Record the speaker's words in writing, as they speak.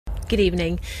Good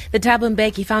evening. The Thabo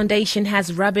Mbeki Foundation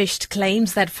has rubbished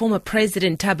claims that former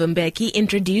President Thabo Mbeki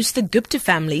introduced the Gupta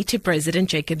family to President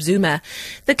Jacob Zuma.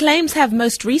 The claims have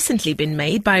most recently been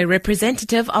made by a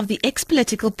representative of the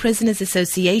Ex-Political Prisoners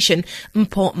Association,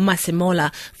 Mpho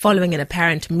Masemola, following an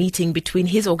apparent meeting between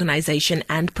his organization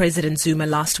and President Zuma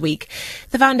last week.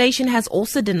 The foundation has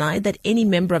also denied that any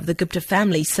member of the Gupta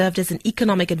family served as an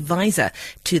economic advisor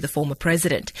to the former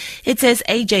president. It says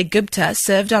AJ Gupta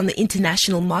served on the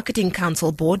International Marketing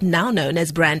Council Board, now known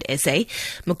as Brand SA.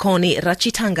 Makoni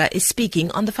Rachitanga is speaking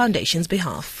on the foundation's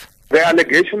behalf. The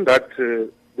allegation that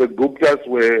the Guptas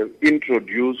were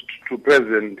introduced to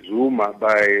President Zuma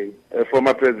by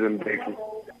former President Mbeki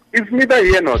is neither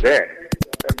here nor there,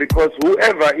 because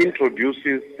whoever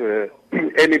introduces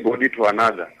anybody to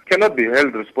another cannot be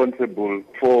held responsible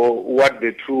for what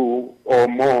the two or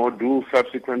more do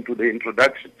subsequent to the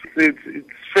introduction. It's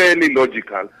fairly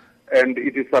logical. And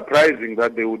it is surprising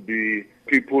that there would be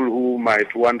people who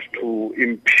might want to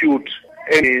impute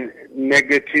any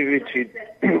negativity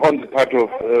on the part of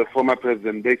former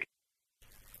President Mbeki.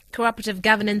 Cooperative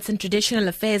Governance and Traditional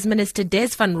Affairs Minister Des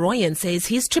Van Rooyen says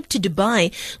his trip to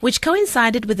Dubai, which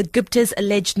coincided with the Gupta's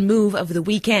alleged move over the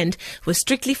weekend, was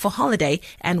strictly for holiday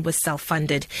and was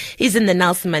self-funded. He's in the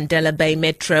Nelson Mandela Bay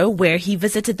Metro, where he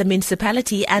visited the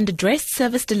municipality and addressed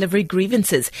service delivery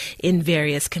grievances in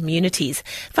various communities.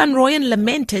 Van Rooyen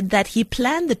lamented that he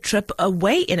planned the trip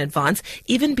way in advance,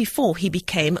 even before he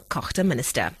became Gupta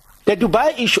minister. The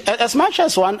Dubai issue, as much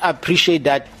as one appreciates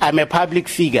that I'm a public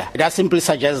figure, that simply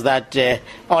suggests that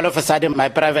all of a sudden my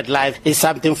private life is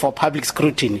something for public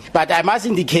scrutiny. But I must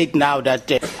indicate now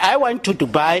that I went to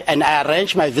Dubai and I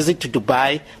arranged my visit to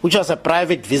Dubai, which was a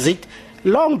private visit,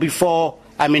 long before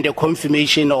the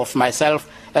confirmation of myself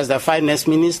as the finance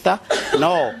minister,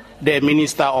 the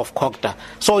minister of Gupta.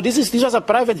 So this was a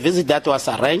private visit that was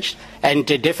arranged, and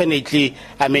definitely,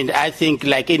 I think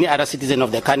like any other citizen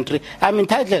of the country, I'm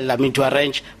entitled, to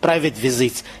arrange private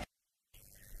visits.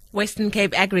 Western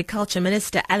Cape Agriculture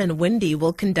Minister Alan Winde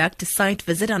will conduct a site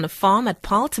visit on a farm at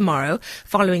Paarl tomorrow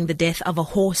following the death of a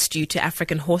horse due to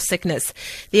African horse sickness.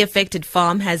 The affected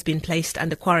farm has been placed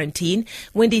under quarantine.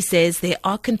 Winde says there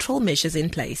are control measures in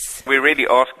place. We really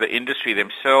ask the industry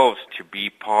themselves to be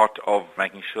part of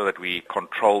making sure that we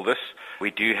control this. We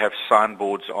do have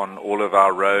signboards on all of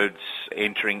our roads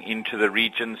entering into the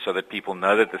region so that people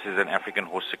know that this is an African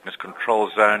horse sickness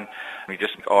control zone. We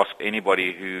just ask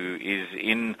anybody who is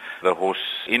in the horse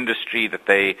industry that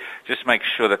they just make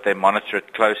sure that they monitor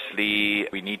it closely.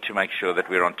 We need to make sure that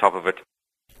we're on top of it.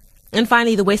 And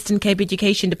finally, the Western Cape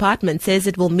Education Department says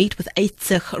it will meet with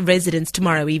Eitzig residents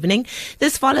tomorrow evening.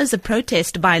 This follows a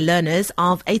protest by learners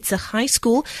of Eitzig High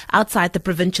School outside the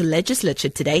provincial legislature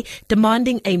today,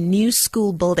 demanding a new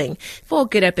school building. For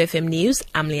Good Hope FM News,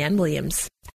 I'm Leanne Williams.